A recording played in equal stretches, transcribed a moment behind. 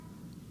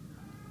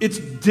It's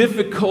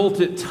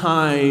difficult at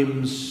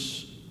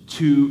times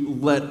to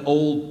let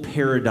old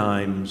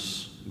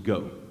paradigms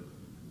go.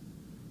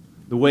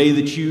 The way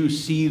that you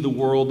see the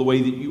world, the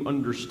way that you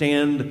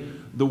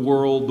understand the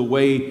world, the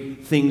way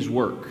things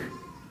work.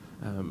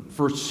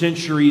 For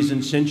centuries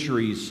and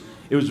centuries,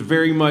 it was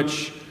very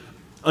much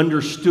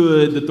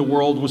understood that the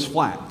world was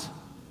flat.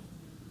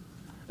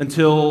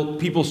 Until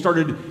people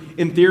started,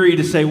 in theory,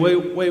 to say,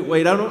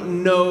 wait, I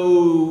don't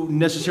know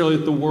necessarily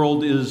that the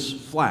world is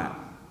flat.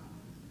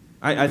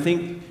 I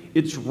think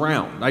it's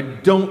round. I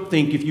don't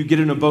think if you get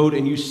in a boat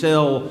and you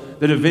sail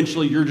that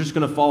eventually you're just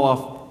going to fall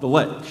off the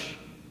ledge.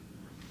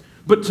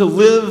 But to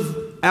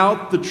live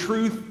out the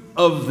truth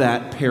of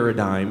that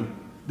paradigm,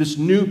 this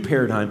new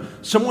paradigm,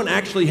 someone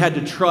actually had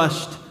to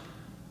trust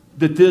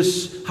that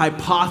this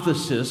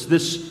hypothesis,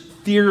 this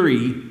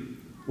theory,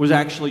 was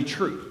actually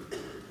true.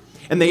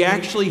 And they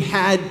actually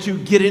had to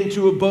get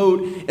into a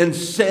boat and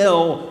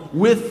sail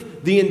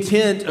with the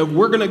intent of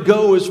we're going to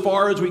go as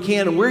far as we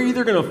can, and we're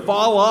either going to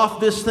fall off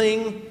this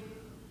thing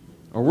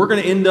or we're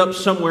going to end up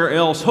somewhere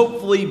else,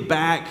 hopefully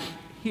back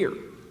here.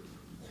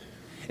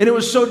 And it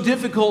was so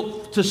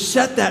difficult to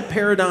set that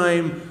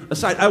paradigm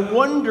aside. I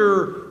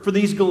wonder for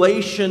these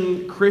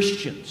Galatian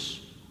Christians,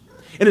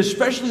 and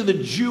especially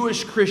the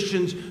Jewish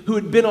Christians who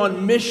had been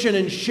on mission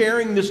and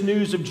sharing this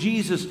news of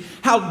Jesus,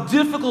 how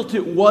difficult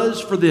it was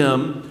for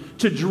them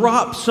to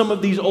drop some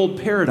of these old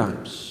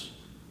paradigms.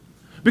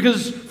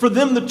 Because for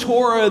them, the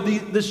Torah,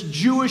 this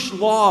Jewish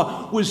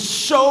law, was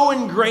so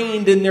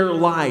ingrained in their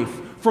life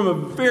from a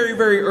very,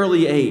 very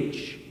early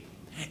age.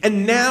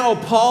 And now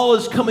Paul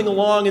is coming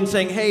along and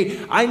saying,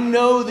 hey, I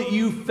know that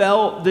you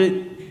felt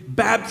that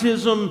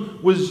baptism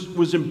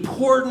was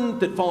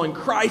important, that following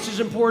Christ is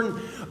important,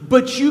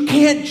 but you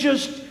can't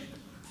just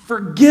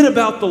forget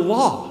about the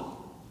law.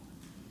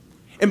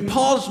 And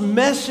Paul's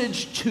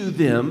message to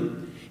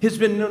them has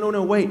been,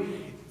 no, wait.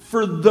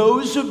 For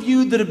those of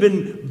you that have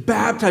been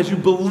baptized, who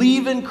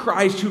believe in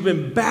Christ, who've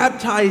been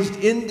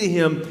baptized into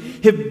Him,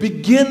 have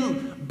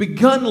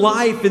begun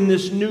life in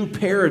this new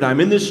paradigm,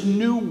 in this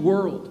new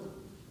world.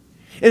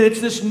 And it's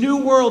this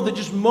new world that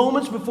just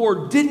moments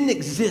before didn't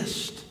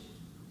exist.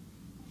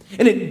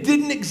 And it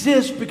didn't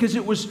exist because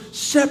it was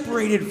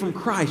separated from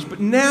Christ. But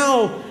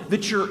now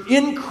that you're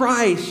in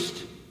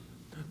Christ,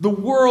 the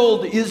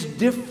world is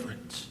different.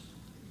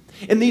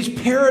 And these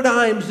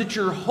paradigms that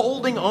you're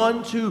holding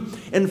on to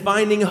and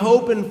finding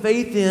hope and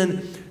faith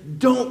in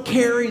don't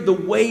carry the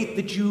weight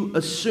that you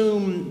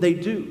assume they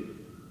do.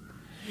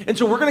 And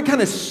so we're going to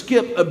kind of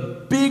skip a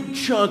big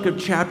chunk of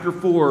chapter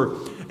 4,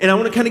 and I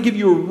want to kind of give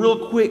you a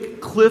real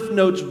quick Cliff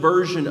Notes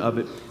version of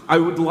it. I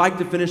would like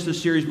to finish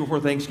this series before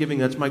Thanksgiving.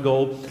 That's my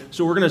goal.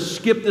 So we're going to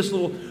skip this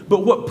little. But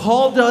what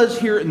Paul does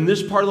here in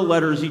this part of the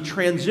letter is he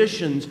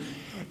transitions,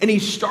 and he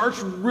starts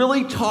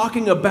really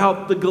talking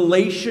about the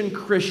Galatian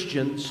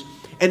Christians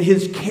and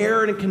his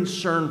care and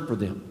concern for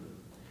them.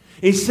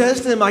 He says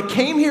to them, I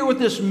came here with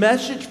this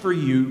message for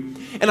you,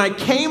 and I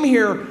came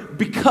here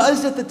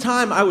because at the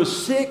time I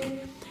was sick,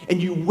 and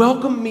you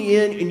welcomed me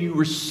in, and you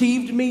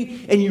received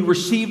me, and you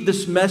received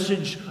this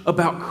message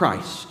about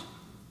Christ.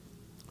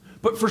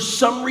 But for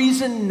some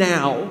reason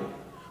now,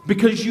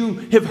 because you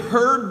have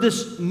heard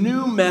this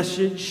new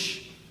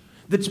message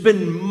that's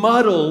been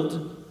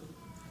muddled,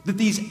 that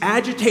these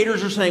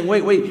agitators are saying,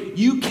 wait,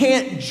 you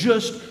can't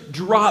just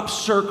drop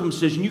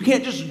circumcision. You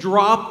can't just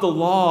drop the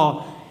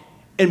law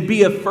and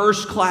be a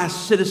first-class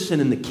citizen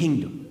in the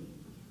kingdom.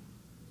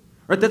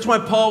 Right? That's why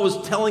Paul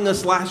was telling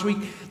us last week,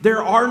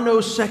 there are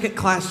no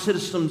second-class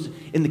citizens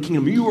in the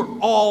kingdom. You are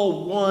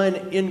all one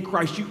in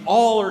Christ. You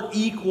all are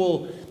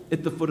equal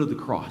at the foot of the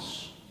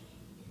cross.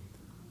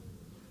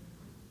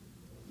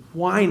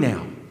 Why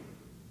now?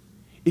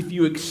 If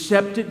you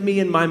accepted me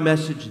and my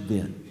message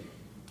then,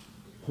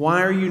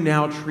 why are you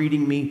now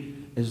treating me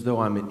as though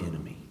I'm an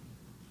enemy?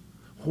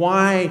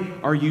 Why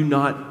are you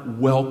not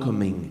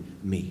welcoming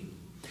me?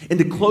 And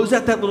to close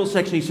out that little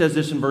section, he says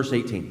this in verse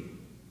 19.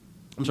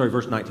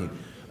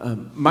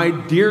 My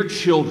dear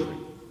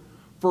children,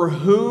 for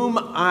whom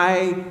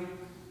I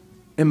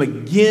am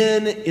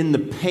again in the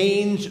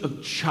pains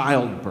of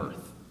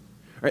childbirth.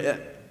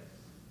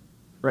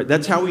 Right?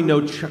 That's how we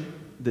know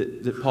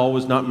that Paul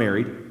was not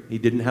married. He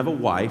didn't have a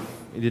wife.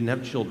 He didn't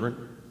have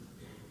children.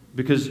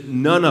 Because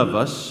none of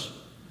us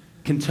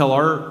can tell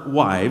our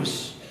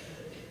wives,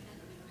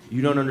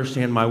 you don't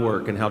understand my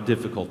work and how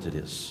difficult it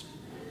is.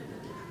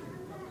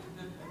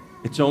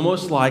 It's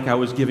almost like I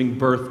was giving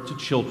birth to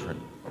children.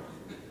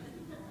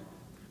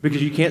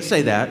 Because you can't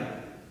say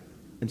that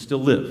and still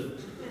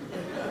live.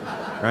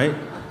 Right?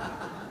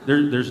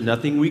 There's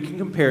nothing we can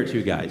compare it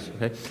to, guys.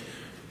 Okay?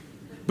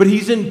 But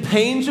he's in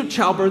pains of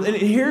childbirth, and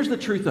here's the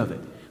truth of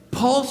it.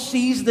 Paul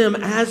sees them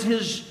as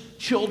his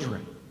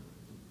children.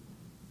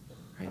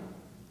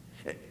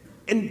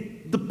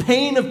 And the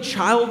pain of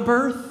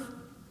childbirth,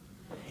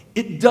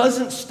 it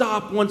doesn't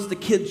stop once the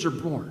kids are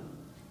born.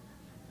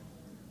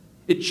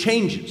 It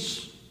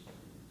changes.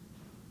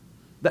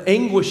 The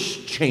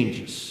anguish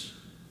changes.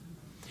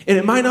 And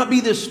it might not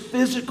be this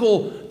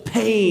physical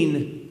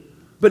pain,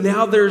 but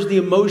now there's the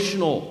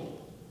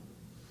emotional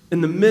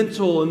and the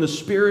mental and the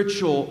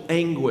spiritual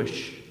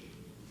anguish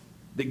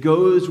that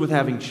goes with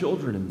having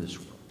children in this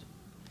world.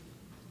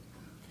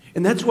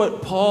 And that's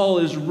what Paul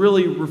is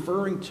really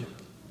referring to.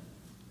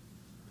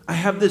 I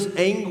have this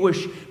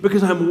anguish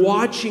because I'm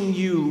watching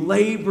you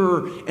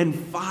labor and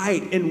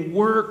fight and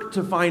work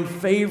to find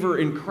favor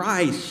in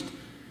Christ.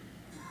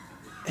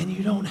 And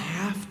you don't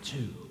have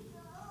to.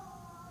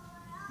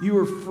 You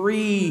are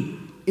free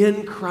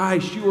in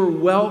Christ. You are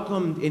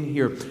welcomed in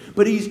here.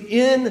 But he's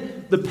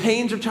in the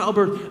pains of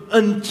childbirth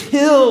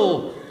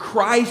until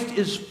Christ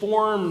is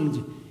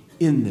formed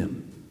in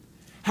them.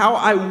 How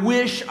I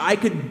wish I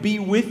could be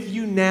with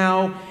you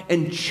now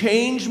and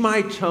change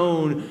my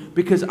tone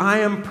because I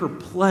am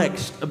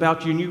perplexed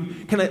about you.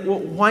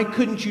 And why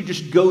couldn't you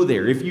just go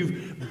there if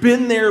you've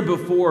been there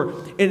before?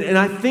 And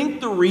I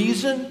think the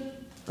reason,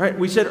 right,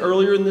 we said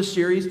earlier in this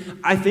series,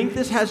 I think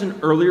this has an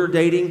earlier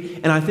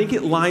dating, and I think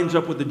it lines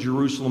up with the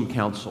Jerusalem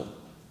Council.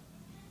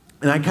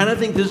 And I kind of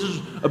think this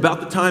is about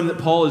the time that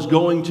Paul is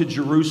going to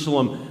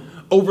Jerusalem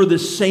over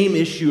this same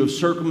issue of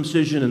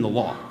circumcision and the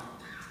law.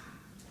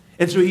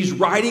 And so he's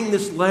writing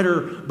this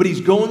letter, but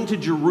he's going to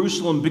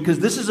Jerusalem because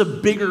this is a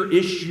bigger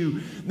issue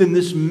than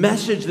this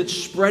message that's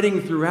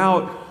spreading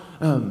throughout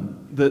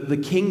the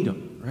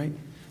kingdom, right?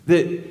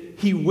 That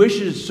he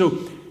wishes,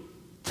 so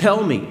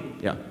tell me,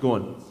 go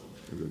on.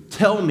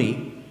 Tell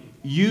me,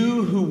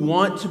 you who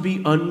want to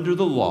be under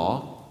the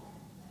law,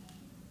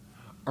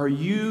 are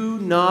you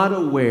not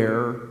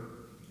aware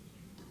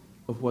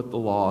of what the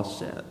law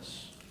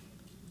says?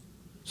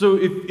 So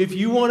if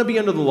you want to be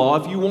under the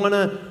law, if you want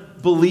to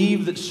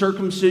believe that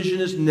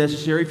circumcision is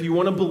necessary, if you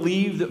want to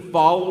believe that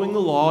following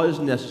the law is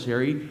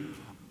necessary,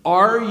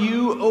 are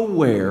you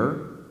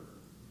aware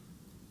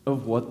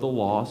of what the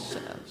law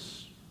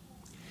says?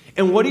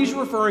 And what he's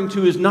referring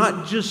to is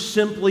not just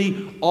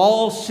simply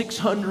all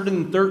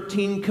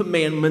 613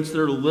 commandments that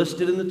are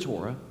listed in the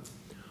Torah.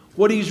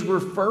 What he's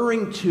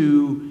referring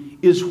to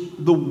is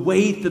the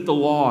weight that the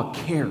law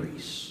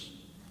carries.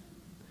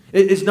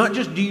 It's not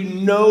just do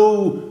you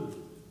know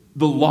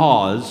the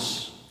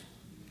laws,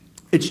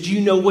 it's do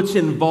you know what's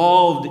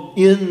involved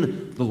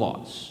in the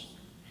laws?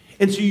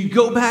 And so you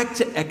go back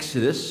to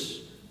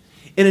Exodus,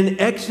 and in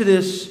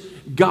Exodus,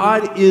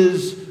 God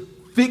is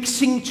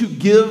fixing to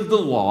give the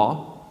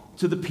law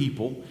to the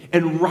people,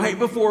 and right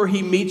before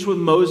he meets with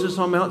Moses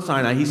on Mount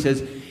Sinai, he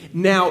says,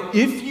 now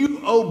if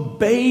you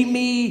obey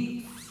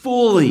me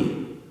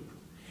fully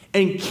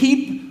and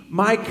keep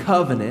my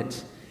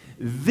covenant,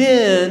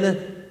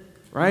 then,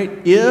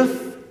 right,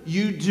 if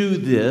you do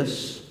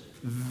this,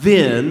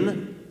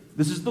 then,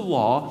 this is the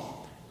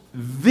law,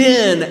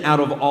 then out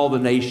of all the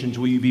nations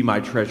will you be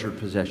my treasured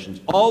possessions.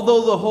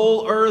 Although the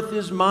whole earth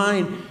is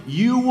mine,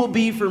 you will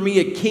be for me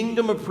a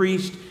kingdom of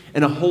priests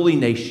and a holy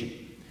nation.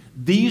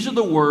 These are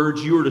the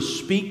words you are to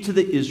speak to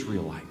the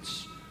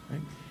Israelites.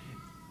 Right?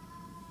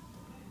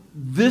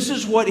 This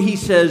is what he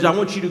says. I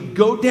want you to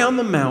go down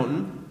the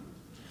mountain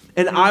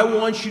and I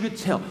want you to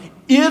tell.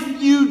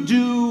 If you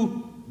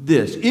do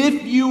this,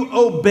 if you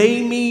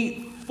obey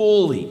me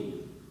fully,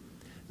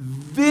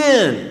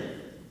 then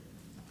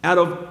out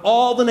of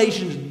all the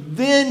nations,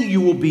 then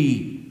you will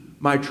be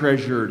my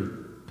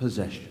treasured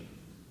possession.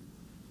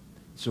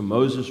 So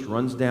Moses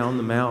runs down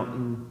the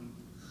mountain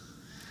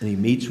and he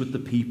meets with the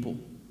people.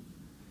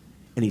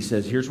 And he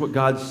says, here's what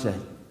God said.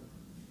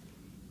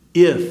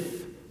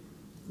 If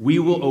we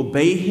will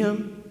obey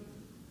him,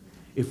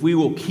 if we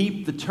will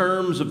keep the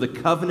terms of the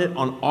covenant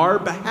on our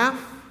behalf,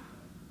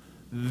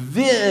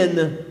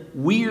 then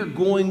we are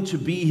going to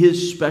be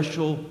his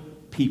special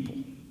people.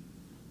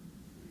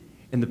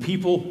 And the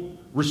people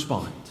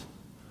respond.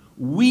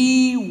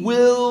 We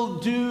will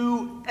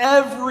do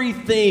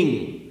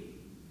everything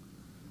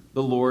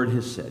the Lord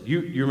has said.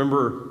 You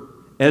remember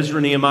Ezra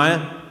and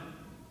Nehemiah?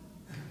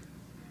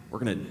 We're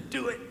going to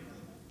do it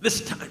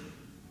this time.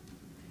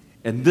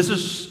 And this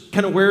is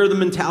kind of where the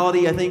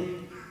mentality, I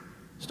think,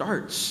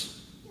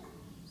 starts.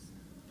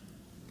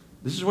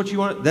 This is what you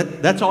want.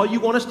 That's all you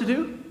want us to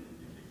do?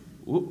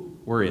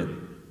 We're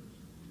in.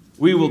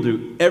 We will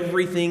do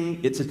everything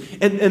it says.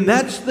 And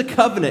that's the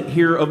covenant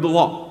here of the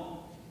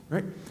law.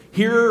 Right?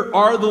 Here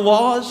are the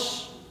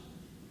laws.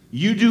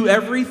 You do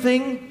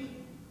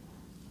everything.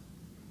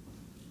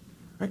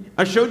 Right?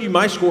 I showed you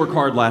my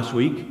scorecard last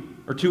week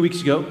or 2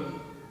 weeks ago.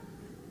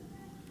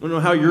 I don't know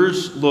how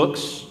yours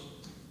looks,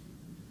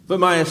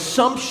 but my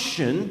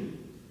assumption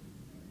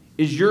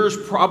is yours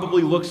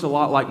probably looks a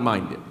lot like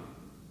mine did.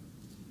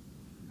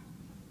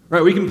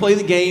 Right? We can play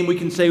the game. We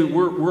can say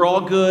we're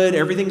all good.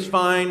 Everything's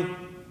fine.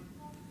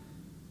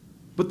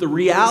 But the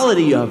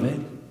reality of it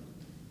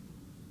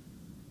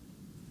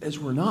is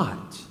we're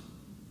not.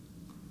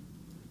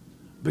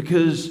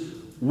 Because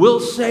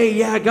we'll say,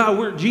 yeah,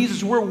 God,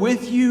 Jesus, we're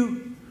with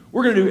you.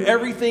 We're going to do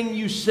everything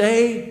you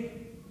say.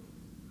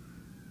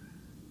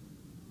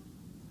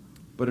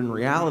 But in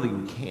reality,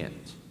 we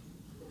can't.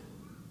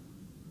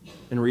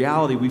 In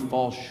reality, we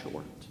fall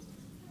short.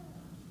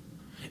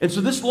 And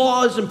so this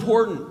law is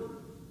important.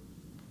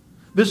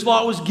 This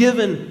law was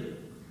given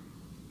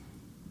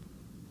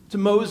to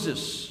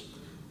Moses.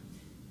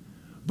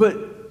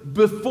 But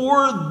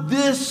before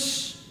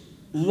this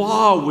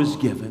law was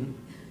given,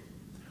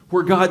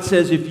 where God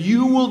says, if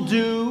you will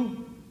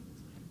do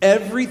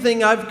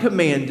everything I've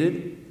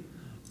commanded,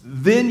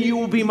 then you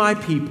will be my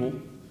people.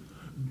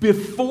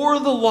 Before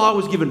the law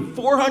was given,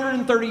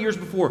 430 years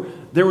before,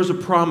 there was a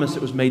promise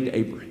that was made to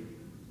Abraham.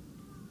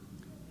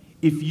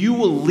 If you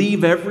will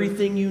leave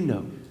everything you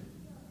know,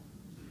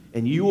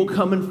 and you will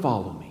come and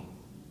follow me,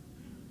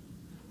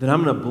 then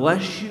I'm going to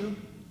bless you,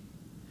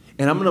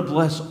 and I'm going to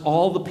bless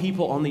all the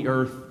people on the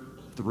earth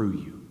through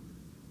you.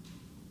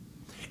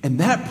 And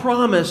that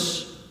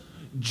promise,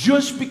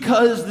 just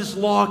because this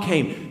law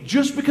came,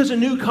 just because a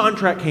new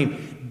contract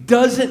came,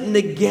 doesn't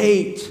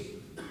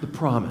negate the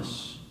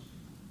promise.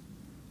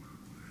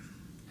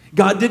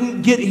 God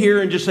didn't get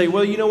here and just say,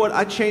 well, you know what?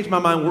 I changed my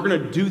mind. We're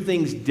going to do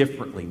things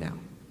differently now.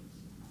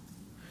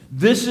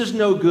 This is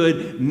no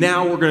good.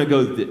 Now we're going to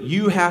go.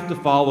 You have to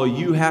follow.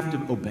 You have to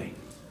obey.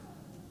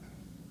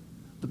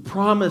 The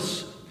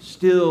promise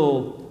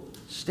still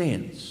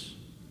stands.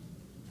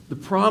 The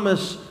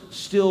promise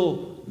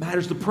still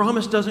matters. The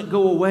promise doesn't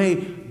go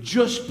away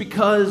just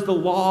because the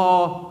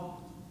law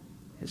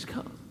has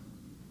come.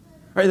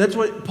 Right? That's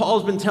what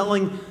Paul's been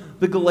telling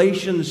the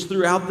Galatians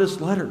throughout this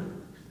letter.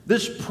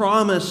 This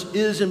promise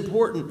is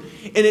important.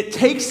 And it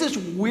takes this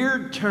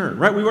weird turn,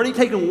 right? We've already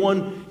taken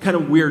one kind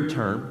of weird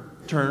turn.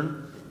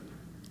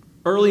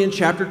 Early in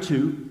chapter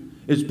 2,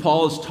 as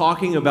Paul is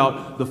talking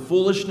about the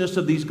foolishness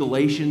of these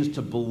Galatians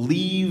to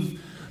believe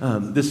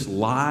this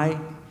lie.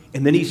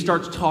 And then he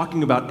starts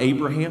talking about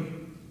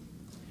Abraham.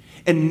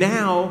 And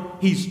now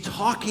he's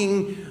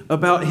talking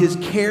about his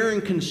care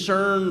and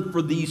concern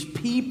for these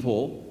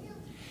people.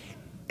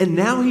 And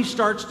now he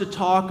starts to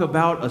talk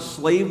about a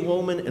slave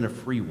woman and a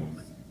free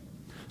woman.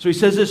 So he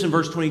says this in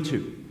verse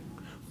 22.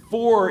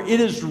 For it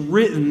is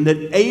written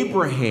that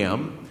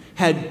Abraham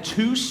had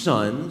two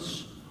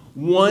sons,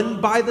 one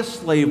by the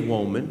slave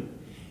woman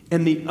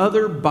and the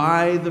other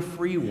by the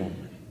free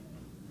woman.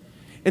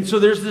 And so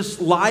there's this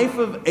life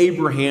of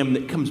Abraham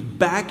that comes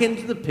back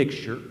into the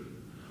picture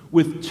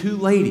with two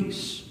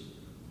ladies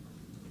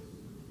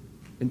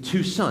and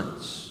two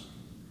sons,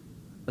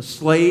 a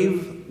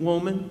slave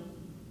woman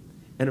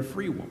and a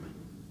free woman.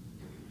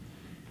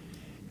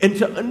 And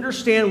to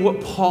understand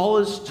what Paul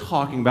is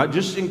talking about,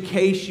 just in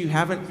case you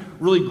haven't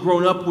really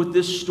grown up with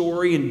this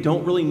story and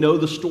don't really know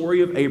the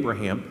story of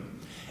Abraham,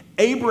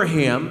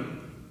 Abraham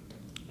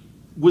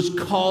was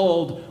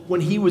called when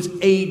he was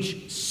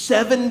age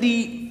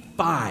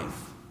 75.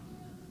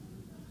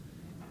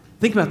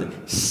 Think about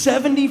that.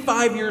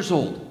 75 years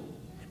old.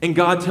 And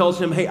God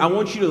tells him, hey, I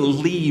want you to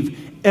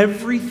leave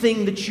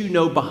everything that you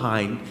know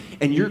behind,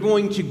 and you're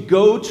going to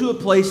go to a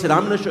place that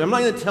I'm going to show you. I'm not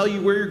going to tell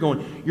you where you're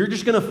going. You're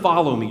just going to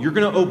follow me. You're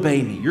going to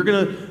obey me. You're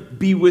going to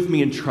be with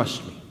me and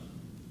trust me.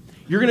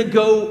 You're going to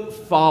go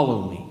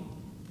follow me.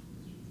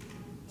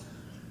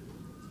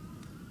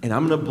 And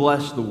I'm going to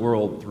bless the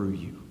world through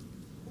you.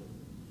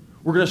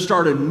 We're going to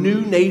start a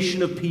new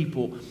nation of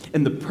people,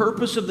 and the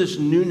purpose of this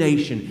new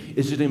nation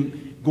is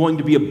going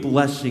to be a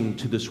blessing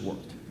to this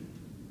world.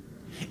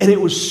 And it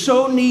was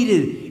so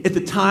needed at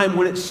the time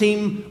when it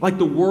seemed like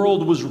the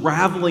world was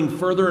raveling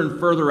further and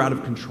further out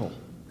of control.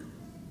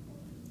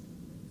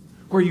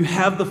 Where you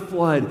have the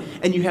flood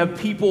and you have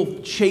people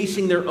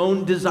chasing their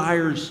own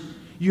desires.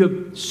 You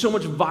have so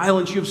much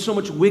violence. You have so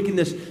much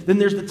wickedness. Then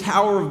there's the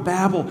Tower of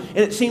Babel. And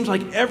it seems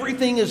like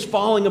everything is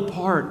falling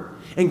apart.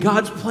 And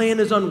God's plan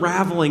is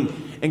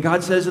unraveling. And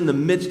God says in the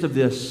midst of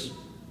this,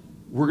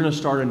 we're going to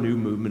start a new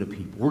movement of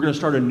people. We're going to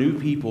start a new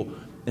people,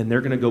 and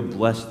they're going to go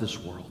bless this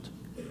world.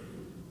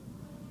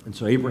 And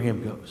so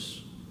Abraham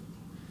goes.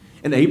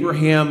 And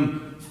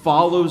Abraham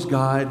follows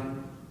God.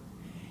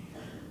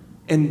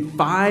 And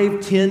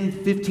 5, 10,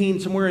 15,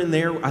 somewhere in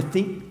there, I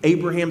think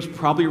Abraham's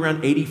probably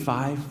around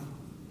 85.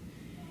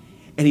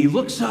 And he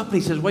looks up and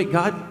he says, wait,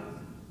 God,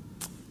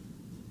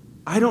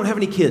 I don't have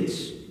any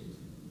kids.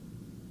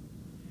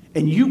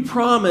 And you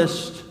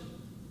promised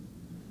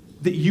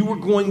that you were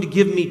going to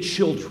give me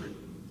children.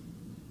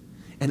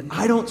 And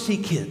I don't see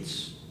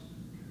kids.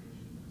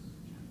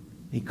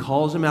 He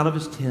calls him out of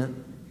his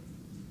tent.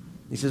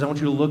 He says, I want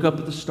you to look up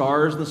at the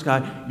stars in the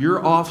sky.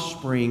 Your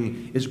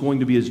offspring is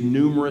going to be as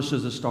numerous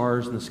as the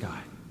stars in the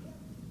sky.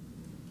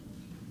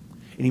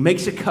 And he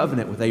makes a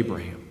covenant with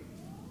Abraham.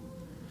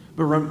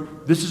 But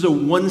remember, this is a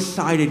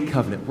one-sided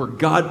covenant where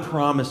God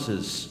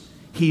promises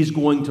he's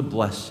going to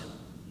bless him.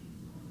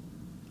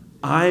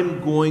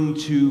 I'm going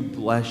to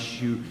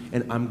bless you,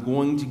 and I'm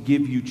going to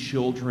give you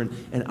children,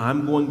 and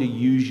I'm going to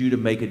use you to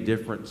make a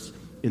difference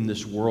in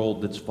this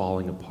world that's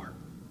falling apart.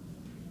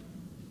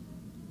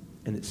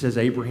 And it says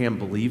Abraham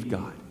believed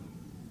God,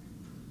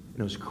 and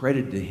it was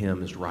credited to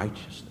him as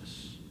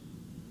righteousness.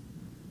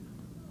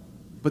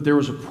 But there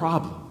was a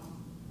problem,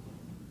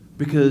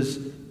 because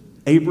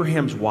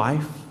Abraham's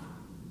wife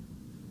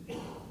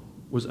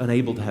was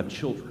unable to have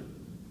children.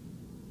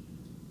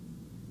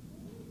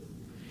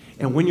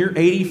 And when you're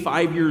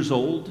 85 years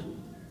old,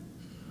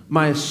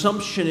 my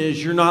assumption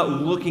is you're not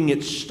looking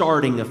at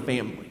starting a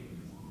family.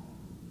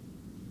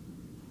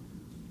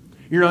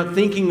 You're not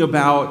thinking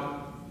about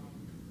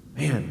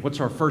Man, what's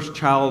our first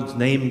child's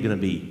name going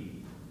to be?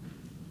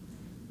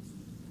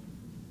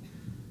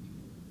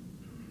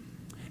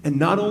 And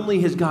not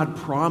only has God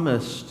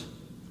promised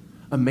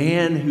a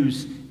man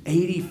who's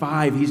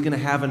 85, he's going to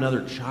have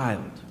another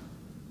child.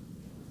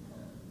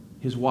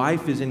 His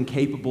wife is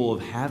incapable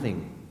of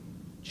having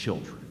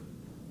children.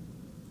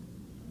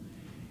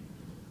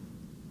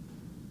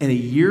 And a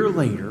year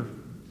later,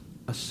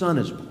 a son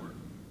is born.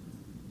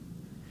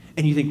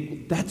 And you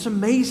think, that's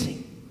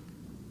amazing.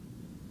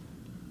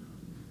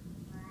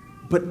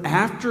 But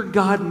after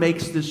God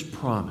makes this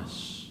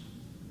promise,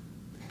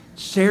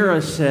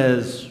 Sarah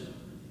says,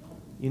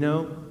 you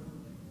know,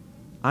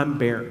 I'm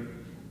barren.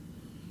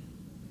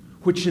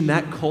 Which in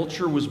that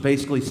culture was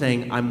basically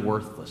saying, I'm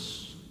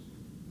worthless.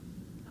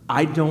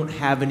 I don't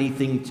have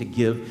anything to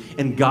give.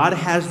 And God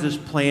has this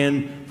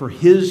plan for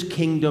His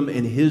kingdom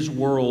and His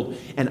world,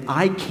 and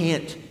I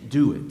can't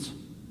do it.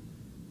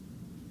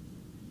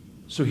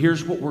 So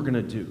here's what we're going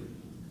to do.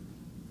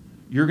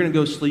 You're going to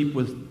go sleep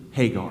with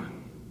Hagar,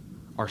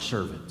 our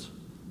servant.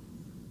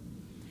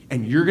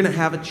 And you're going to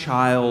have a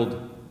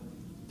child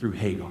through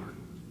Hagar.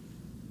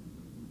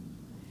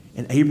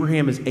 And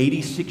Abraham is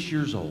 86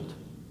 years old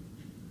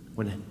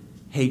when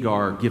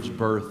Hagar gives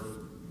birth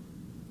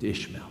to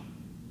Ishmael.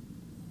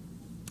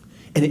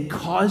 And it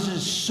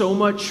causes so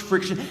much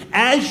friction.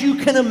 As you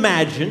can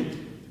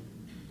imagine,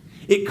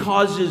 it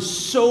causes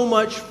so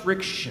much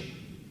friction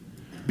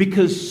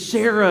because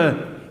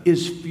Sarah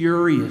is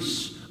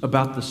furious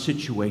about the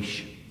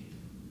situation.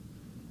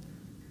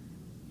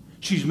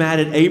 She's mad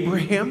at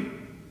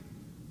Abraham.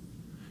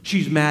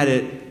 She's mad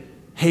at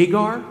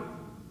Hagar.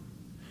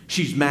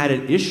 She's mad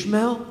at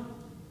Ishmael.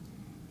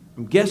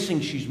 I'm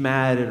guessing she's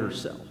mad at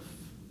herself.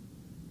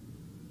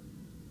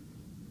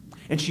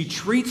 And she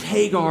treats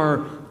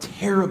Hagar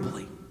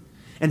terribly.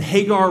 And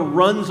Hagar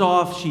runs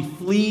off. She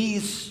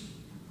flees.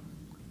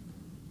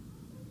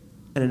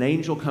 And an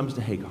angel comes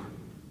to Hagar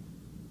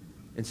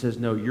and says,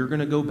 no, you're going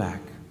to go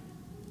back.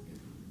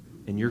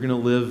 And you're going to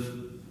live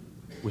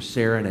with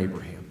Sarah and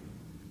Abraham.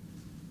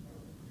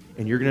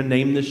 And you're going to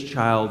name this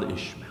child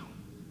Ishmael.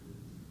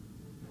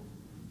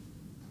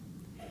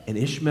 And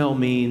Ishmael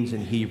means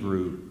in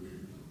Hebrew,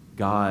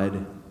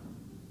 God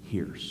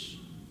hears.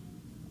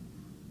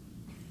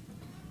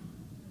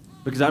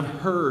 Because I've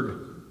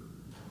heard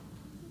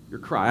your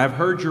cry. I've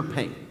heard your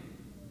pain.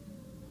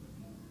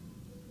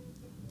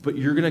 But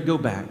you're going to go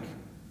back,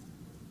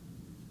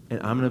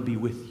 and I'm going to be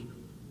with you.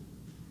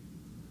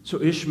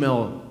 So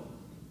Ishmael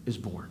is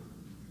born.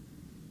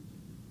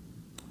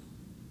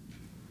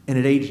 And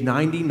at age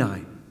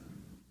 99,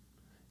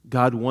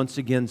 God once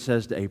again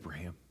says to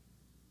Abraham,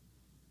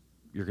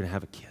 you're going to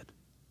have a kid.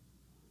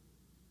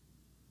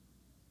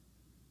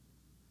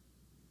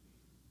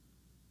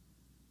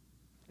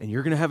 And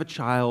you're going to have a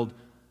child,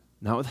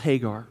 not with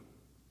Hagar,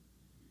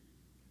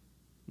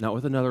 not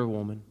with another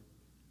woman,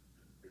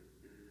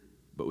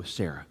 but with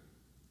Sarah,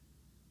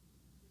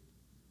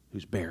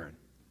 who's barren,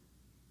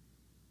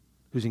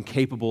 who's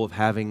incapable of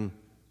having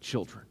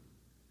children,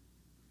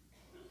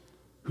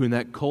 who in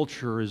that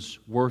culture is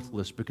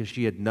worthless because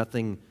she had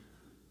nothing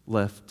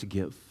left to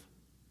give.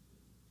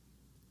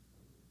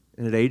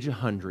 And at age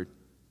 100,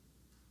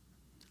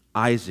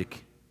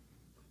 Isaac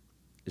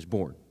is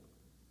born.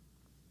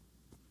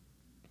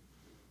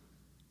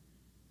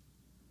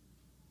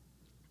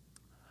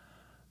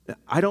 Now,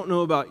 I don't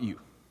know about you,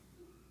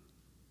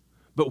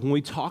 but when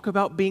we talk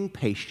about being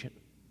patient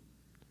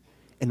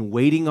and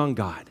waiting on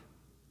God,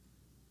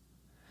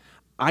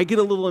 I get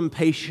a little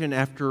impatient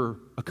after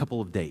a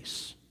couple of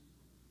days.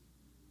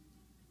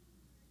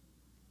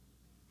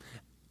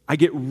 I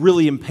get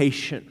really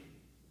impatient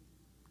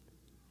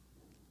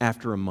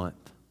after a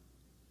month.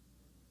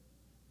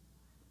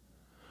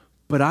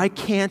 But I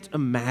can't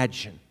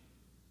imagine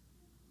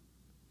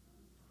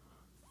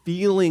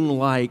feeling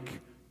like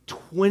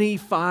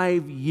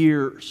 25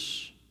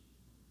 years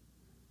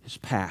has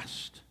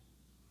passed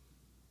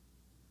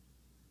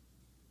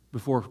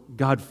before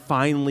God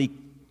finally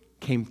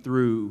came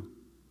through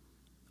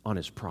on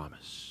His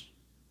promise.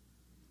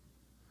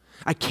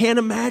 I can't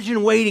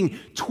imagine waiting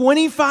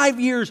 25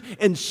 years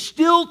and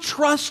still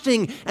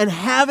trusting and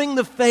having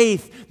the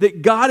faith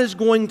that God is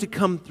going to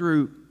come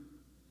through.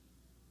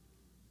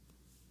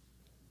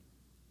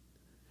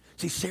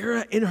 See,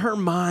 Sarah, in her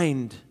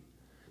mind,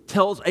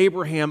 tells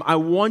Abraham, I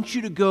want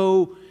you to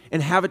go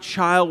and have a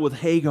child with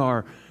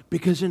Hagar,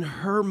 because in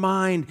her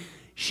mind,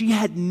 she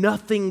had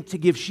nothing to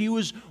give. She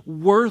was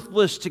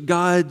worthless to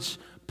God's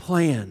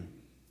plan.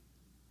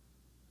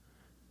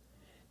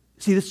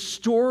 See, the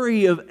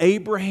story of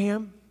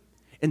Abraham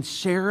and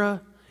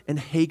Sarah and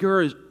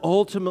Hagar is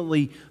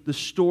ultimately the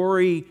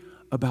story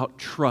about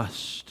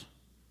trust.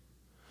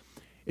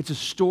 It's a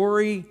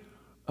story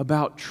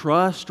about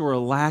trust or a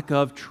lack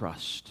of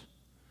trust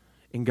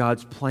in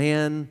God's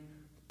plan,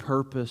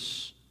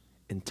 purpose,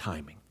 and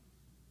timing.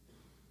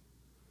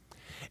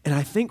 And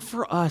I think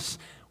for us,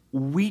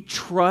 we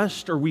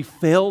trust or we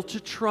fail to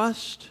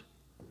trust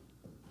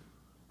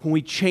when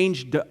we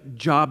change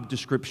job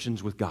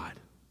descriptions with God.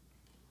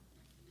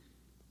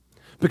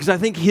 Because I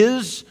think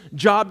his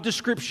job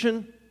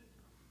description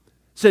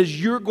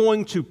says you're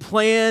going to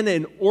plan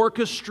and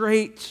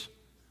orchestrate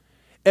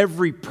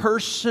every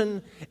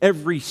person,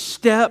 every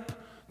step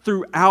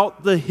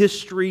throughout the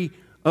history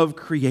of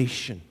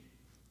creation.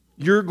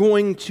 You're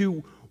going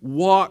to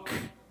walk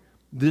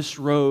this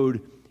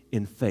road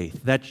in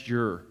faith. That's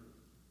your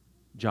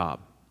job.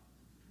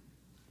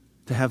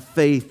 To have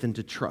faith and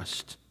to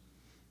trust.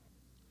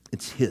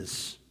 It's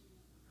his.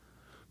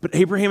 But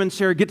Abraham and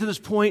Sarah get to this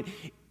point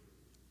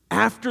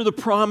after the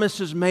promise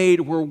is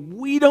made where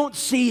we don't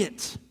see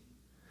it.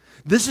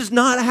 This is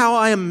not how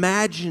I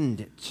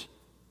imagined it.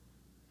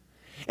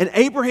 And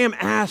Abraham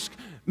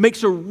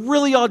makes a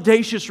really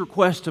audacious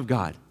request of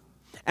God.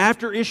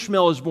 After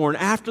Ishmael is born,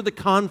 after the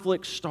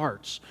conflict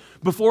starts,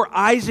 before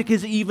Isaac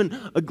is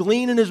even a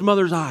gleam in his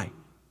mother's eye,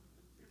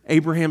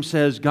 Abraham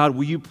says, God,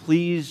 will you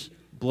please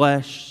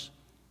bless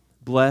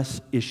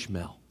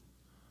Ishmael?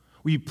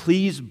 Will you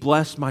please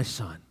bless my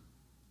son?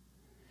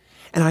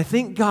 And I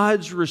think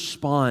God's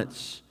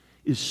response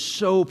is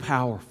so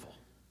powerful.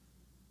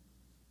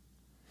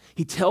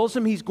 He tells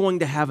him he's going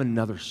to have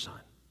another son.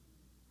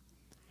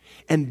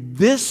 And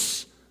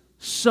this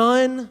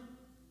son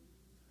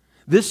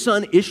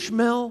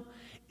Ishmael,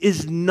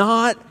 is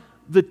not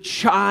the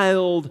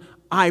child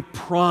I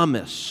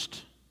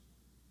promised.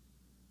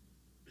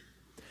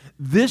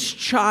 This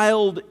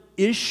child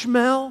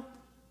Ishmael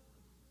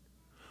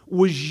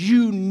was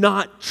you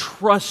not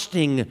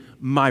trusting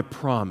my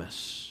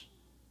promise.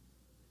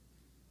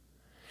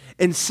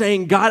 And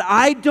saying, God,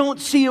 I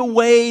don't see a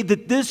way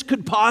that this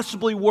could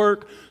possibly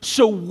work,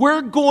 so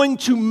we're going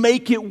to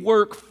make it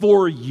work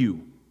for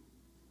you.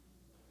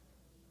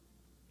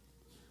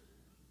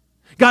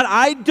 God,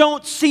 I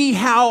don't see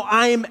how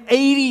I'm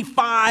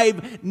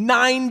 85,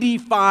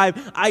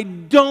 95. I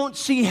don't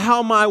see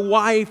how my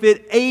wife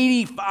at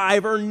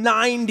 85 or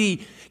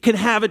 90 can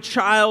have a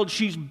child.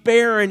 She's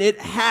barren. It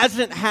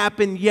hasn't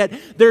happened yet.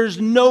 There's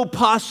no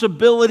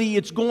possibility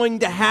it's going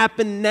to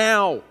happen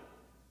now.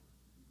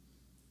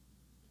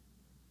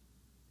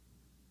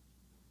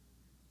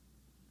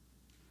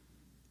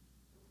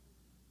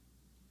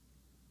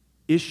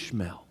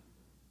 Ishmael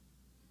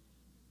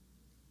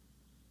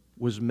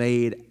was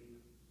made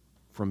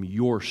from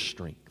your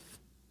strength,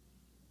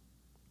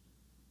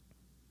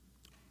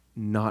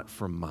 not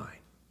from mine.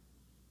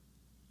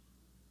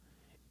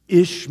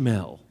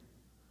 Ishmael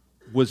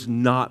was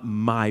not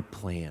my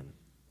plan.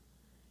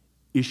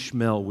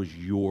 Ishmael was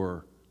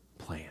your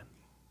plan.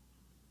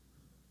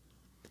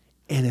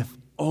 And if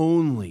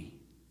only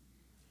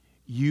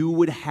you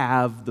would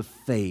have the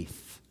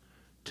faith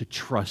to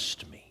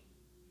trust me,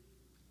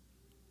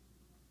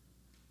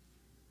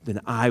 then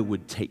I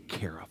would take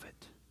care of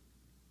it.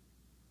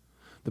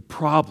 The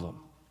problem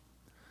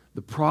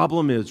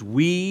is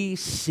we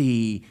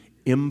see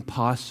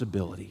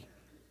impossibility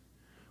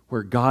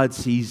where God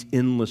sees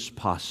endless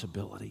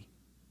possibility.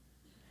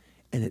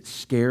 And it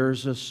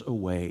scares us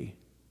away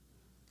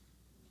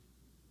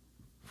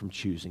from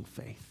choosing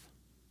faith.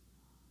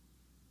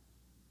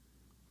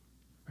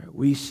 Right?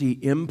 We see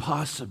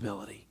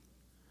impossibility.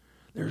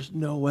 There's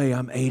no way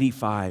I'm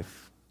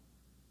 85.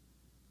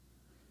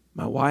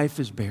 My wife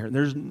is barren.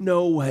 There's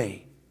no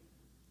way.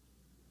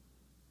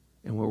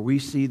 And where we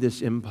see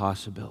this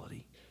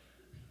impossibility,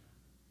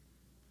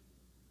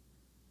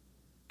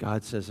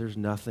 God says there's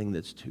nothing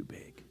that's too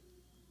big.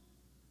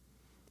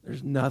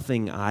 There's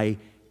nothing I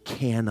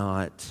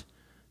cannot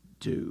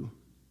do.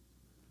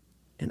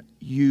 And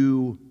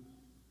you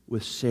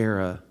with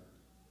Sarah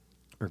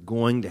are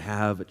going to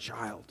have a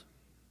child.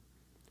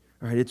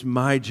 All right, it's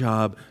my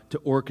job to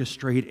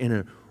orchestrate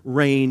and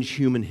arrange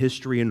human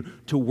history and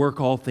to work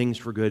all things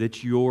for good.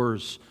 It's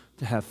yours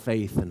to have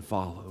faith and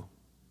follow.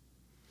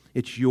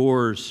 It's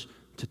yours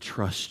to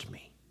trust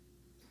me.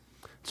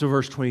 So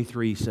verse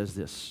 23 says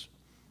this.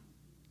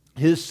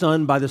 His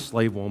son by the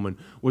slave woman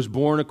was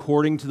born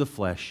according to the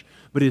flesh,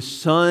 but his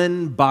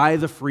son by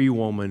the free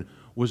woman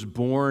was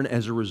born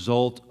as a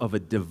result of a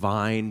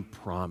divine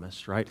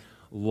promise, right?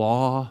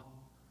 Law,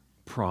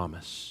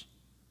 promise.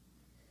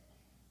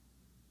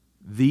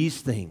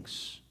 These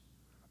things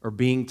are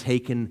being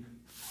taken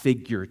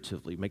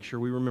figuratively. Make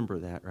sure we remember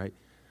that, right?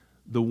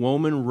 The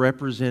women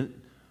represent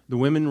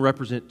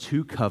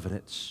two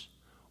covenants.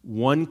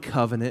 One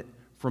covenant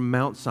from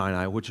Mount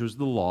Sinai, which was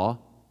the law,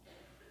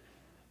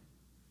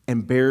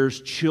 and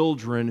bears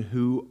children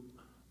who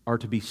are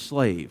to be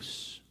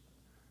slaves.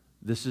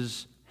 This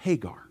is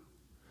Hagar.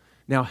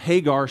 Now,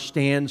 Hagar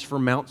stands for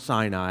Mount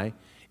Sinai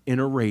in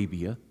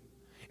Arabia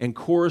and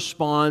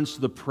corresponds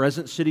to the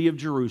present city of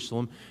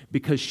Jerusalem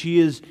because she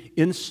is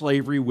in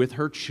slavery with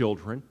her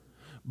children,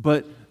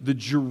 but the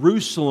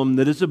Jerusalem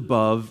that is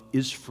above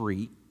is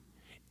free,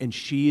 and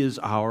she is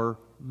our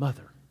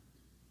mother.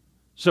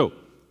 So,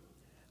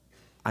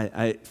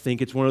 I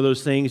think it's one of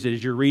those things that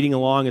as you're reading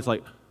along, it's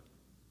like,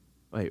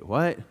 wait,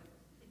 what?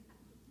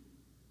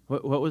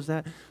 What was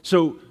that?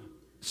 So,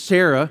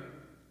 Sarah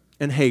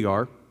and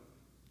Hagar,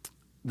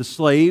 the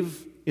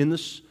slave in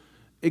this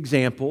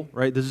example,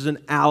 right? This is an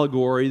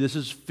allegory. This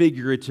is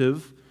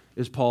figurative,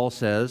 as Paul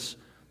says.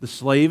 The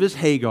slave is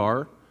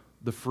Hagar.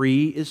 The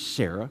free is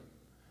Sarah.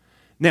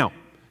 Now,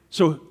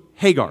 so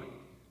Hagar.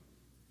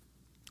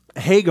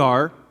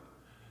 Hagar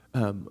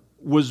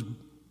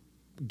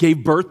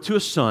gave birth to a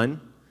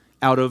son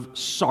out of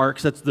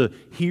sarx. That's the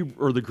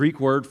Hebrew or the Greek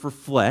word for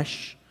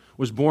flesh.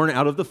 Was born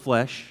out of the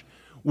flesh.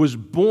 Was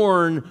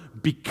born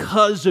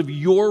because of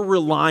your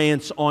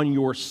reliance on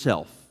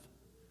yourself.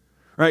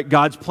 Right?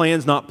 God's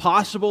plan's not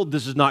possible.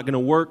 This is not going to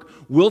work.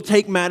 We'll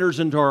take matters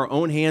into our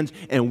own hands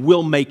and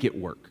we'll make it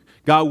work.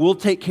 God will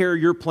take care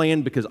of your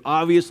plan because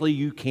obviously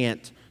you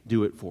can't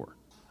do it for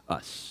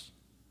us.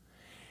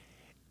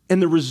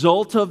 And the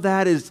result of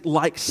that is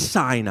like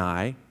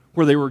Sinai,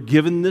 where they were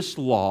given this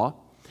law,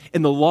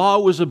 and the law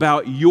was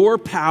about your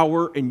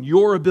power and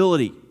your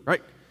ability,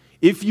 right?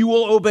 If you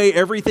will obey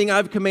everything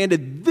I've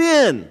commanded,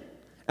 then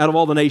out of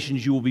all the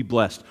nations you will be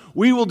blessed.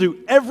 We will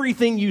do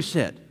everything you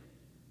said.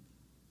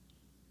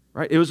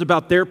 Right? It was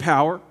about their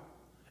power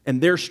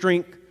and their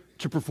strength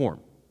to perform.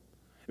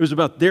 It was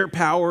about their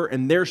power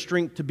and their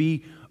strength to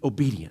be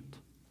obedient.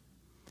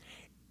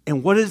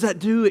 And what does that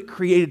do? It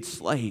created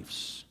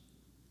slaves.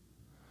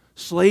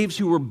 Slaves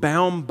who were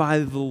bound by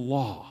the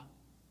law.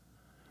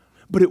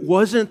 But it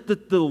wasn't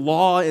that the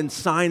law in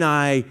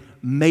Sinai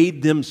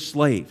made them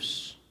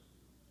slaves.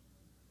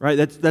 Right?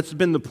 That's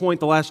been the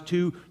point the last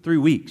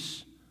 2-3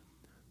 weeks.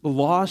 The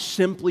law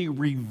simply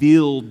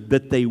revealed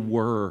that they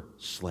were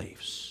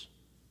slaves.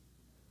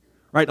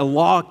 Right? A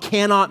law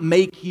cannot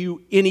make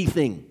you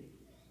anything.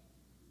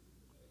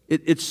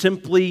 It's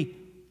simply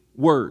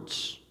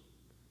words.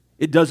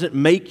 It doesn't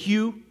make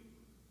you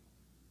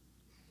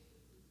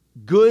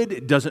good.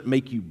 It doesn't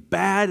make you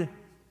bad.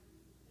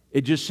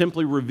 It just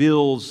simply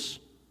reveals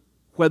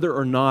whether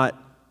or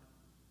not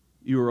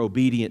you are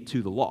obedient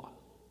to the law.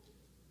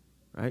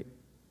 Right?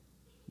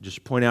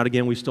 Just point out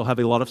again, we still have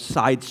a lot of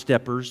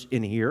sidesteppers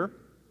in here.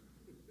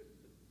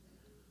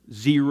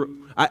 Zero.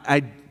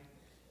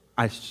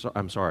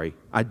 I'm sorry.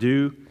 I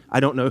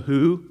don't know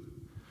who.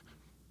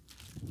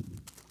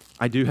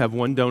 I do have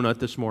one donut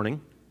this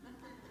morning.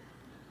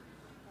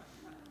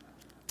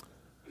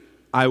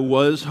 I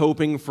was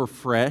hoping for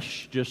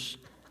fresh,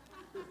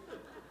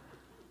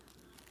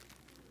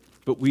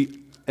 but we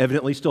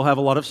evidently still have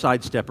a lot of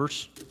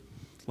sidesteppers,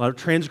 a lot of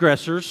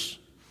transgressors.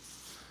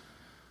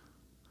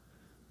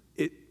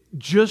 It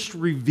just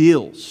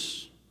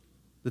reveals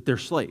that they're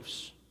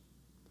slaves.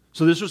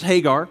 So this was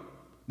Hagar.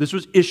 This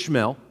was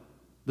Ishmael,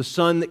 the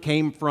son that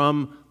came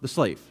from the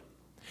slave.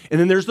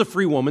 And then there's the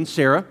free woman,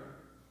 Sarah.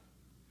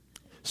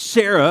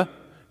 Sarah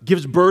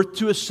gives birth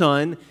to a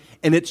son,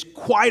 and it's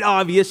quite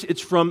obvious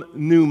it's from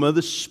Pneuma,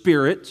 the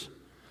spirit.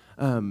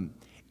 And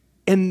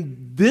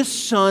this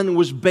son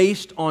was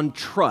based on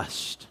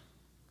trust.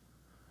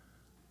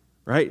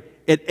 Right?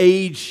 At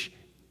age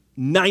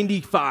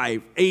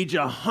 95, age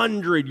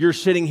 100, you're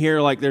sitting here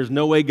like there's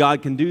no way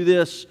God can do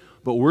this,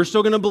 but we're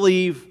still going to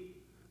believe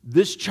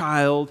this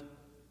child,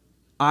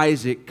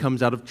 Isaac,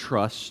 comes out of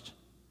trust.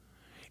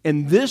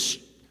 And this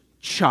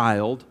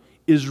child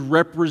is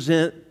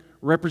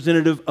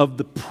representative of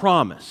the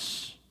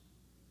promise.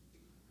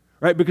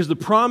 Right? Because the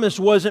promise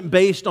wasn't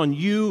based on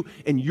you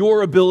and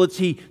your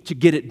ability to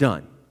get it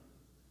done.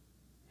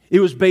 It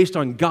was based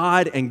on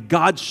God and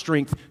God's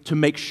strength to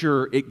make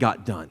sure it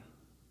got done.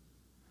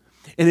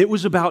 And it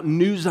was about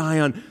New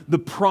Zion, the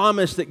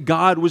promise that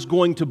God was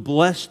going to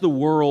bless the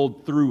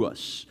world through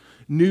us.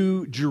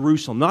 New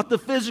Jerusalem. Not the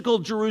physical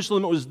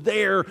Jerusalem that was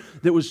there,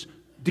 that was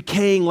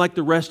decaying like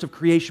the rest of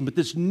creation, but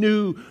this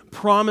new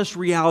promised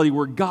reality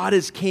where God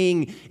is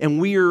king and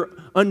we are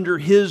under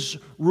His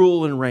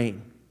rule and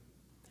reign.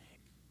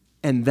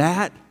 And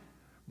that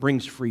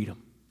brings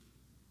freedom.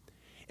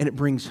 And it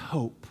brings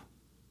hope.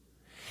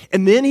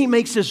 And then He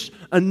makes this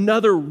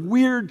another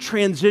weird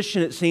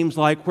transition, it seems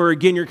like, where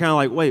again you're kind of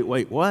like,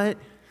 wait, what?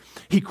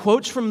 He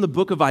quotes from the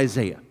book of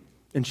Isaiah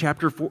in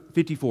chapter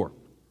 54.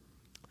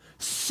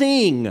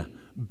 Sing,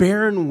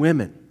 barren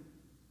women,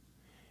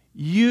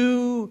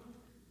 you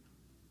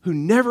who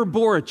never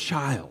bore a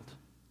child.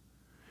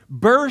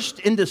 Burst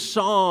into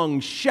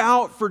song,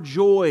 shout for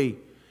joy,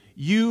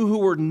 you who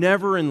were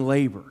never in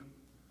labor.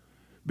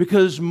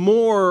 Because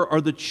more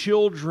are the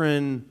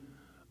children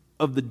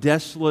of the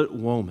desolate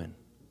woman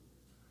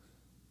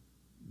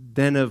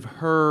than of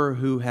her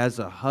who has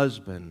a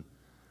husband,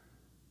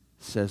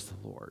 says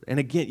the Lord. And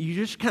again, you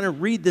just kind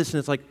of read this and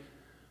it's like,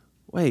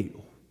 wait,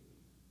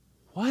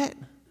 what?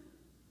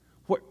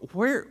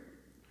 Where?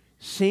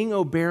 Sing,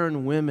 O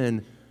barren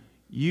women,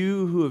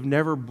 you who have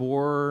never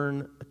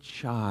borne a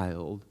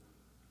child.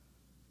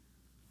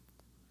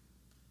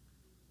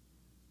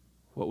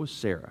 What was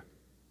Sarah?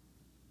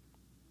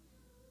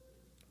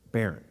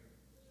 Barren.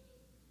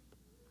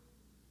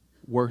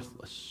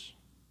 Worthless.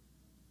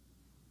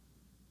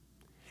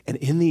 And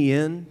in the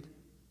end,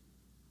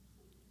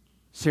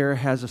 Sarah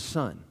has a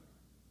son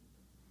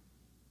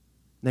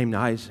named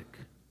Isaac.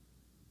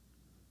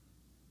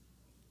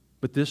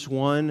 But this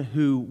one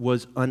who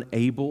was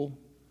unable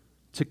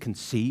to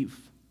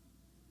conceive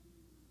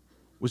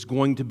was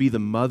going to be the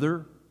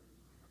mother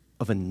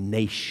of a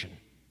nation.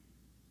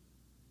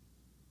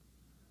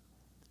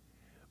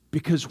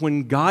 Because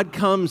when God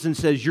comes and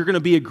says, you're going to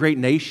be a great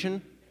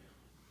nation,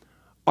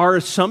 our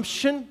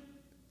assumption,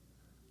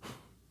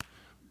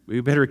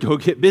 we better go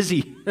get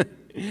busy.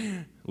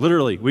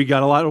 Literally, we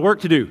got a lot of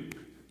work to do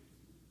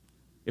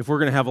if we're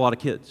going to have a lot of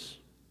kids.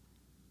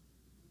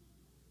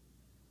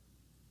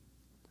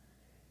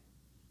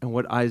 And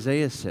what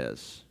Isaiah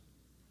says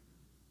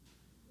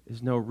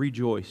is, no,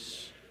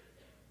 rejoice,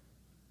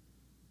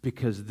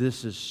 because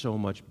this is so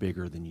much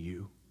bigger than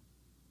you.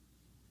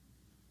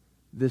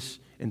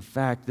 In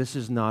fact, this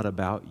is not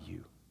about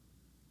you.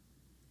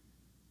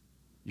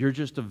 You're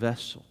just a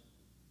vessel.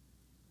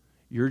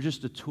 You're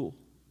just a tool.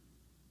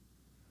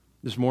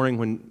 This morning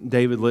when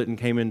David Litton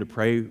came in to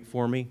pray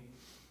for me,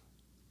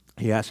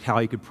 he asked how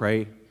he could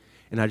pray,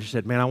 and I just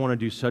said, man, I want to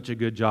do such a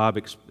good job.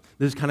 This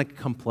is kind of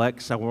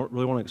complex. I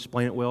really want to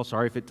explain it well.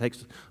 Sorry if it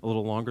takes a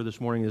little longer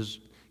this morning. This is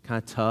kind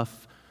of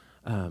tough.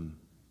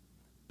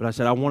 But I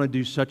said, I want to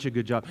do such a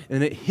good job.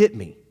 And it hit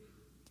me.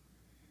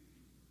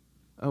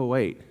 Oh,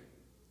 wait.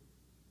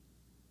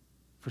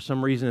 For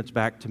some reason, it's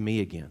back to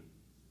me again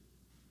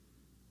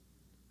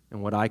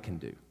and what I can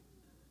do.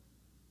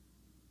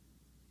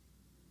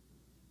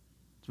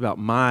 It's about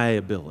my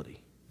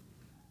ability.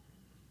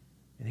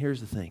 And here's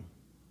the thing.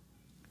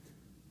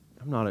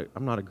 I'm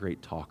not a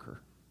great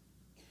talker.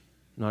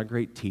 I'm not a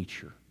great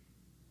teacher.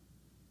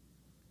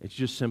 It's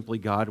just simply,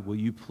 God, will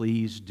you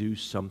please do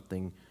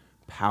something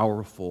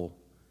powerful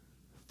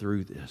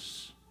through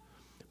this?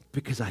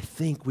 Because I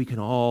think we can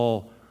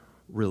all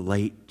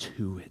relate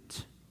to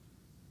it.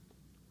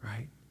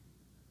 Right?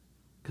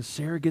 Because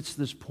Sarah gets to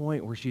this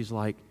point where she's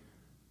like,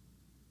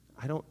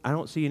 I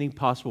don't see any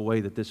possible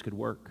way that this could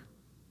work.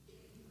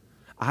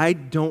 I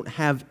don't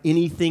have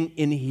anything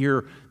in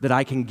here that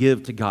I can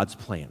give to God's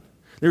plan.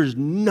 There's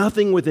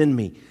nothing within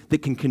me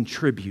that can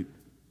contribute.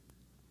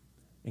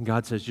 And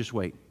God says, just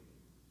wait.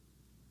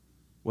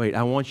 Wait,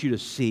 I want you to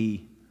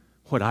see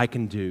what I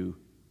can do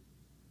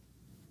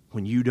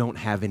when you don't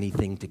have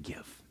anything to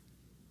give.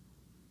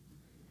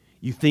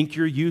 You think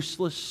you're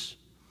useless?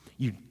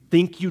 You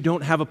think you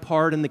don't have a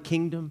part in the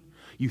kingdom?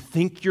 You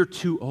think you're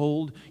too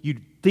old? You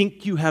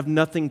think you have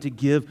nothing to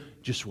give?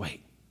 Just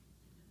wait.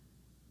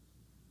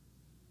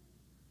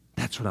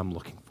 That's what I'm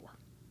looking for.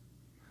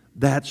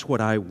 That's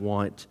what I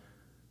want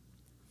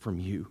from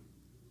you.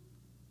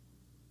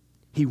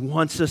 He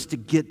wants us to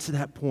get to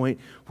that point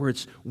where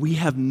we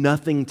have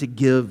nothing to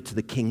give to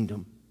the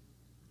kingdom.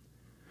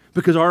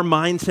 Because our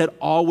mindset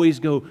always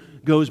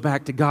goes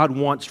back to God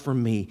wants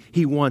from me.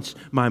 He wants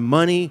my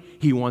money.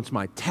 He wants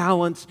my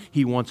talents.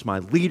 He wants my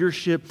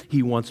leadership.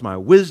 He wants my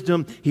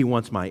wisdom. He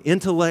wants my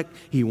intellect.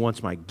 He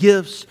wants my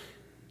gifts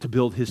to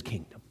build His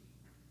kingdom.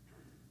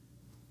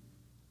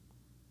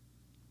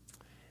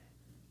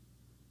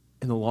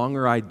 And the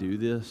longer I do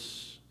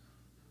this,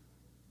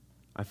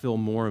 I feel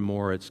more and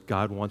more it's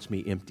God wants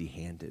me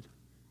empty-handed.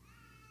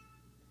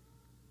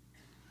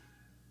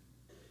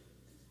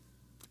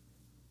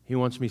 He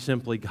wants me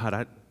simply,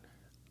 God,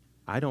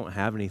 I don't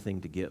have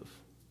anything to give.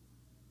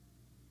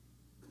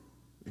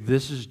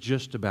 This is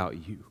just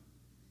about you.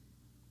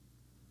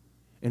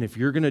 And if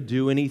you're going to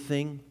do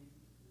anything,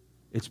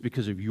 it's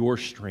because of your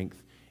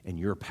strength and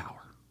your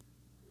power.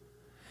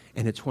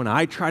 And it's when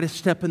I try to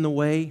step in the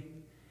way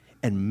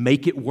and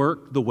make it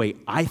work the way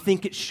I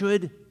think it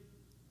should,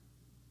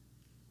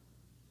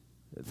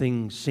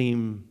 things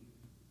seem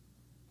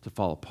to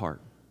fall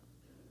apart.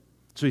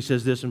 So he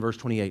says this in verse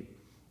 28.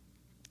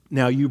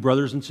 Now you,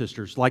 brothers and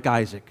sisters, like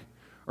Isaac,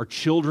 are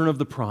children of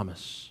the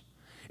promise.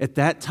 At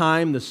that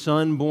time, the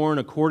son born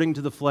according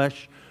to the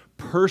flesh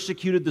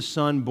persecuted the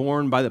son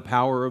born by the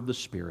power of the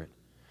Spirit.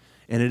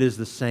 And it is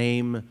the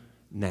same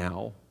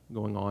now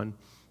going on.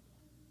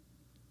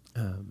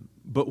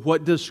 But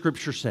what does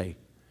Scripture say?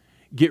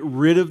 Get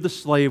rid of the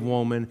slave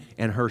woman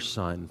and her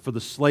son, for the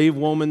slave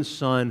woman's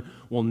son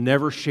will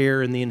never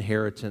share in the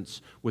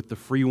inheritance with the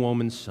free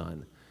woman's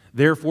son.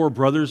 Therefore,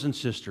 brothers and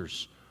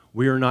sisters,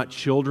 we are not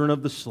children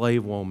of the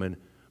slave woman,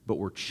 but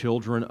we're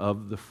children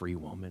of the free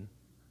woman.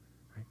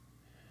 Right?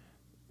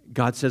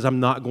 God says, I'm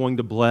not going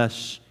to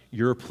bless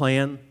your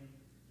plan,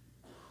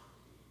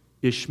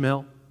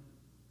 Ishmael.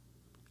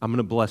 I'm going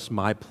to bless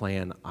my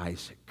plan,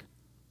 Isaac.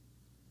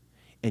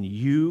 And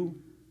you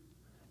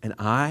and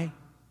I,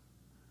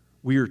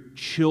 we are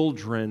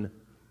children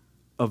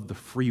of the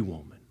free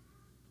woman.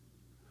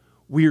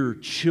 We are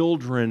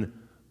children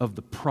of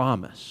the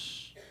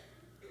promise.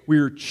 We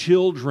are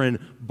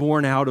children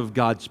born out of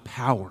God's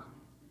power.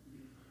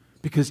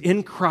 Because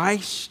in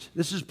Christ,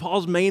 this is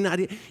Paul's main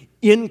idea,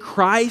 in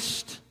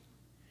Christ,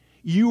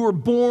 you were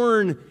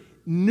born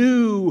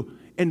new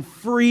and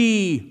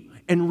free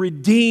and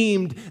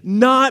redeemed,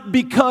 not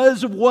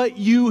because of what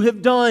you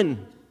have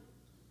done,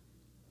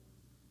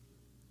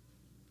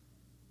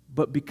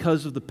 but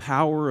because of the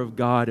power of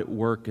God at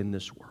work in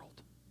this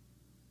world.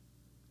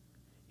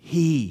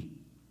 He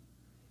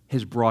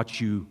has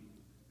brought you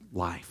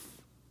life.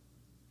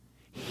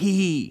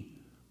 He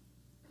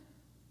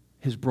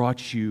has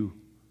brought you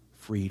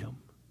freedom.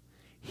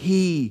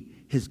 He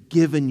has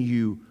given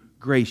you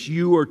grace.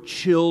 You are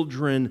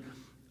children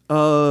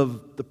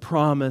of the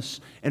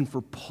promise. And for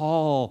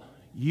Paul,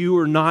 you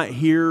are not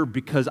here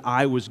because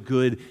I was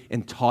good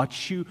and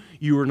taught you.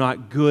 You are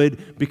not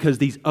good because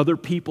these other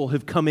people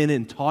have come in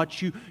and taught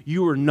you.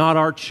 You are not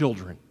our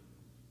children.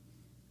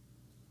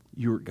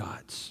 You are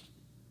God's.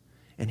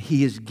 And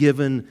He has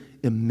given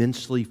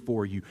immensely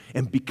for you.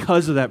 And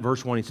because of that,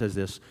 verse 1, he says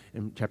this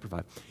in chapter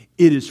 5.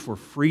 It is for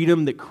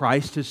freedom that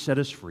Christ has set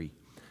us free.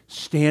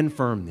 Stand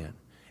firm then,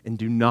 and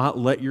do not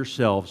let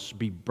yourselves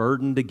be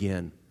burdened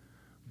again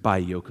by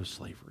a yoke of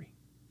slavery.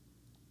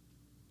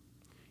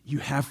 You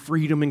have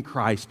freedom in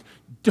Christ.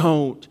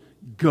 Don't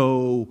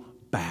go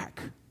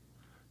back.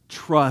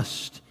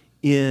 Trust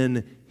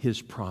in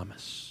His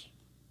promise.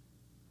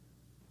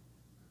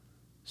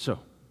 So,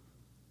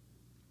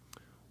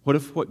 what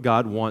if what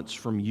God wants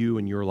from you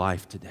in your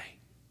life today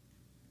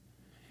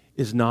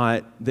is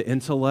not the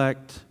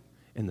intellect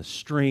and the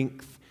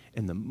strength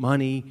and the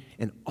money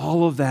and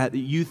all of that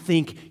you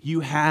think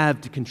you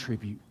have to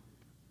contribute?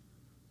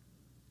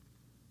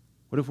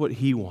 What if what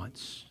He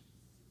wants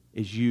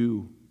is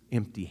you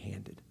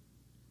empty-handed?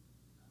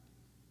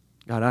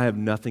 God, I have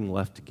nothing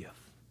left to give.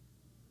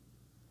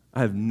 I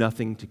have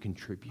nothing to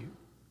contribute.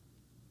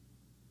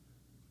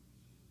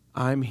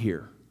 I'm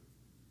here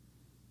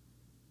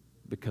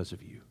because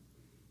of you.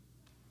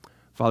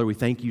 Father, we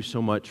thank you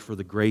so much for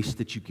the grace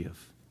that you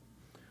give.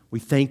 We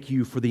thank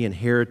you for the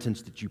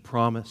inheritance that you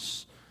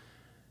promise.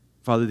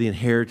 Father, the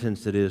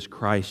inheritance that is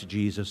Christ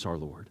Jesus our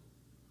Lord.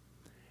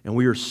 And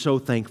we are so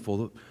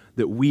thankful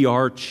that we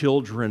are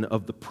children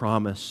of the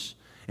promise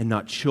and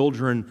not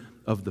children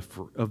of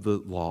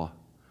the law,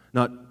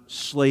 not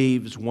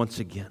slaves once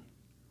again.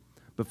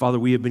 But Father,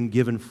 we have been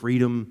given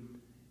freedom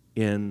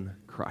in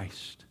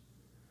Christ.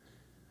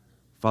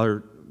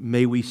 Father,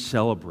 may we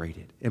celebrate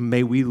it, and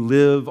may we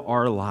live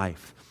our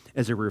life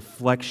as a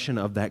reflection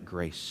of that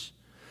grace.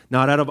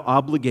 Not out of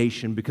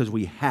obligation because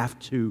we have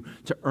to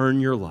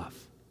earn your love,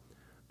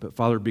 but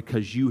Father,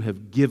 because you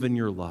have given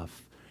your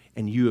love,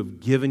 and you have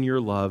given your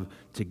love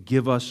to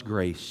give us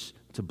grace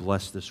to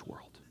bless this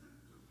world.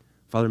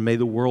 Father, may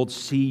the world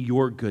see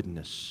your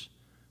goodness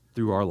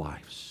through our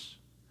lives.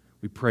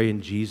 We pray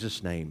in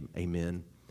Jesus' name, amen.